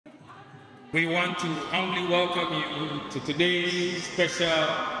We want to humbly welcome you to today's special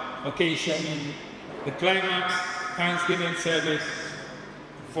occasion, the climax Thanksgiving service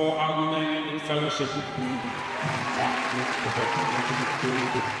for our women in fellowship.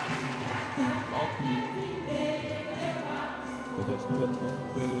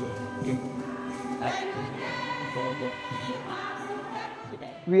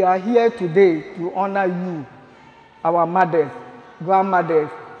 We are here today to honor you, our mothers, grandmothers,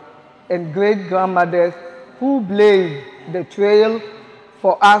 and great-grandmothers who blazed the trail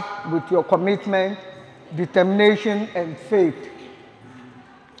for us with your commitment, determination, and faith.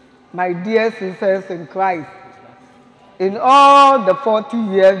 My dear sisters in Christ, in all the 40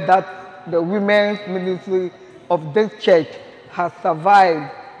 years that the women's ministry of this church has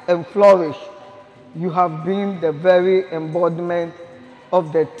survived and flourished, you have been the very embodiment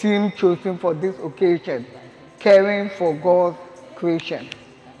of the team chosen for this occasion, caring for God's creation.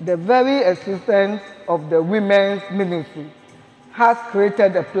 The very existence of the women's ministry has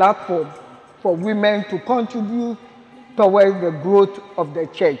created a platform for women to contribute towards the growth of the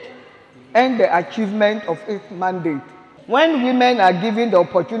church and the achievement of its mandate. When women are given the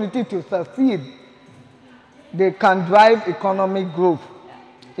opportunity to succeed, they can drive economic growth,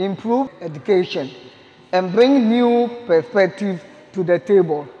 improve education, and bring new perspectives to the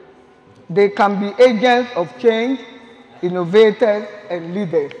table. They can be agents of change, innovators, and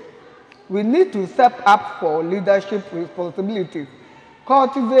leaders. We need to step up for leadership responsibilities,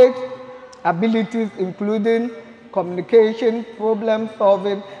 cultivate abilities including communication, problem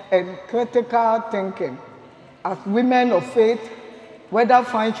solving, and critical thinking. As women of faith, whether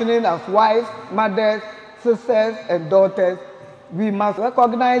functioning as wives, mothers, sisters, and daughters, we must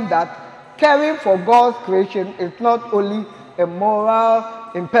recognize that caring for God's creation is not only a moral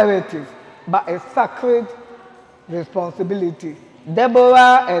imperative, but a sacred responsibility.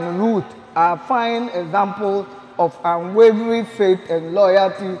 Deborah and Ruth are fine examples of unwavering faith and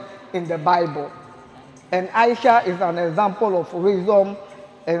loyalty in the Bible. And Aisha is an example of wisdom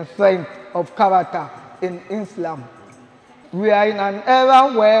and strength of character in Islam. We are in an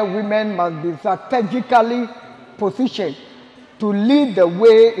era where women must be strategically positioned to lead the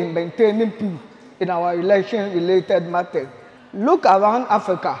way in maintaining peace in our election-related matters. Look around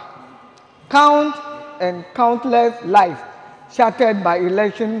Africa. Count and countless lives shattered by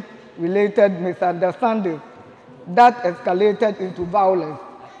election-related misunderstandings that escalated into violence.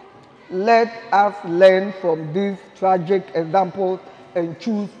 Let us learn from these tragic examples and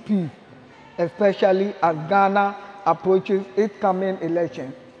choose peace, especially as Ghana approaches its coming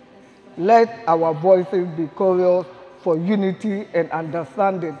election. Let our voices be chorus for unity and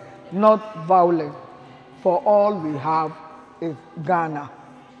understanding, not violence, for all we have is Ghana.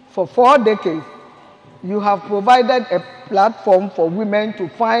 For 4 decades, you have provided a platform for women to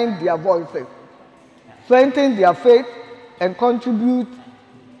find their voices, strengthen their faith, and contribute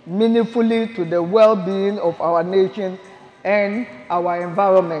meaningfully to the well-being of our nation and our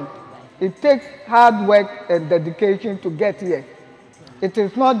environment. It takes hard work and dedication to get here. It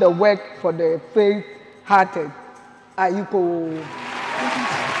is not the work for the faint-hearted. Ayiko.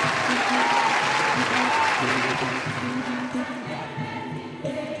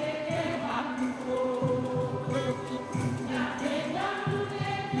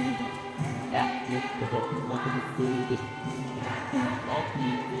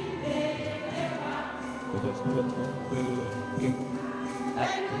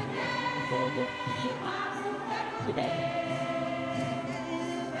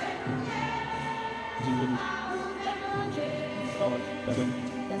 Thank you.